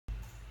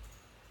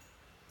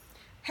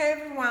Hey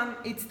everyone,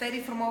 it's Teddy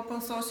from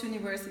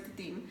OS.University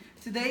team.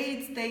 Today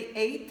it's day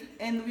 8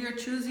 and we are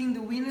choosing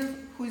the winner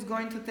who is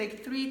going to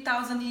take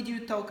 3000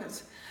 EDU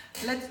tokens.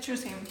 Let's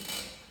choose him.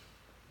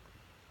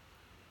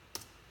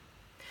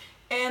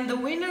 And the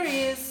winner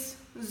is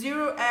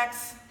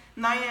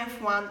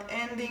 0x9f1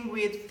 ending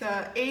with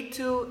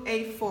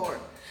 8284.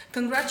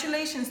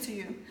 Congratulations to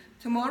you.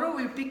 Tomorrow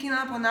we're picking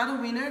up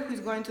another winner who's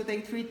going to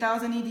take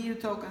 3000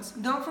 EDU tokens.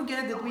 Don't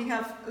forget that we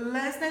have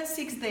less than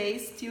 6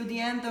 days till the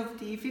end of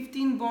the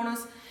 15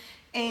 bonus,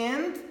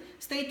 and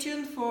stay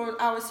tuned for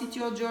our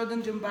CTO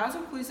Jordan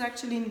Jumbazo, who is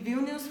actually in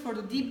Vilnius for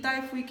the deep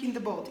dive week in the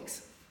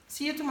Baltics.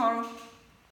 See you tomorrow.